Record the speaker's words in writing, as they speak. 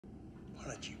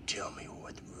Why don't you tell me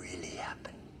what really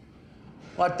happened?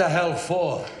 What the hell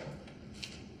for?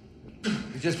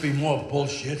 Could just be more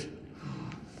bullshit.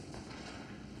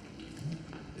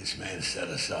 This man set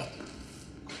us up.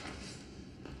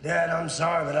 Dad, I'm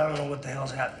sorry, but I don't know what the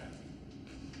hell's happening.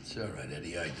 It's all right,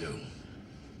 Eddie, I do.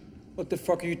 What the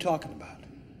fuck are you talking about?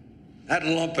 That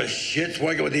lump of shit's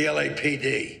working with the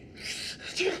LAPD.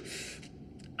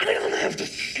 I don't have the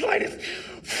slightest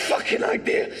fucking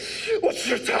idea what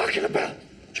you're talking about.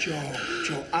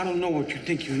 Joe, I don't know what you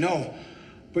think you know,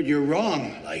 but you're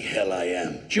wrong. Like hell I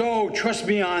am. Joe, trust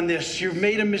me on this. You've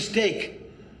made a mistake.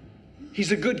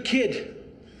 He's a good kid.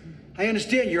 I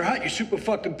understand you're hot, you're super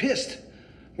fucking pissed.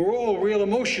 We're all real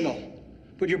emotional,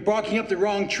 but you're barking up the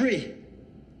wrong tree.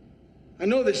 I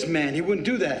know this man, he wouldn't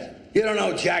do that. You don't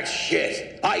know jack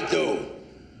shit. I do.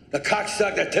 The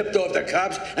cocksucker tipped off the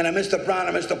cops, and a Mr. Brown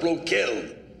and Mr. Blue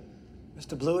killed.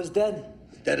 Mr. Blue is dead?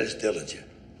 Dead as Dillinger.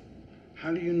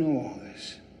 How do you know all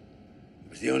this?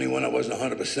 It was the only one I wasn't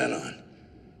 100% on.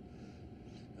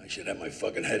 I should have my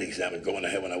fucking head examined going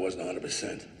ahead when I wasn't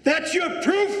 100%. That's your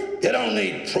proof? You don't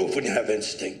need proof when you have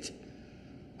instinct.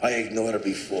 I ignored it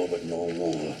before, but no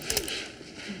more.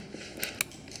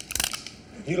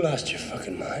 You lost your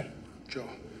fucking mind. Joe,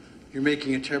 you're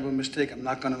making a terrible mistake I'm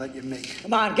not gonna let you make.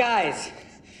 Come on, guys.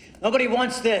 Nobody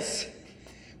wants this.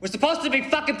 We're supposed to be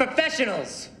fucking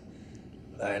professionals.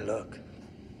 Larry, look.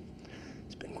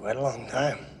 It's been quite a long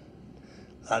time.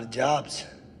 A lot of jobs.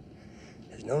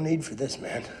 There's no need for this,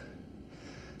 man.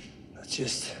 Let's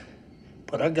just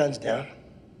put our guns down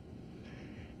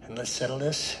and let's settle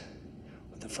this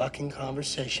with a fucking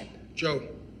conversation. Joe,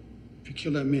 if you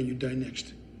kill that man, you die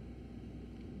next.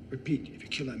 Repeat, if you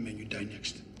kill that man, you die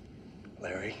next.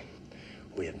 Larry,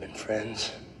 we have been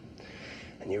friends.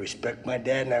 And you respect my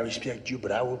dad and I respect you,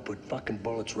 but I will put fucking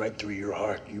bullets right through your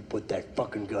heart. You put that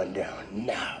fucking gun down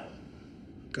now.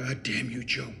 God damn you,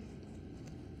 Joe.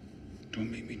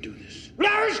 Don't make me do this.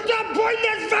 Larry, stop pointing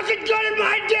that fucking gun at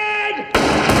my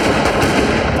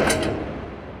dad!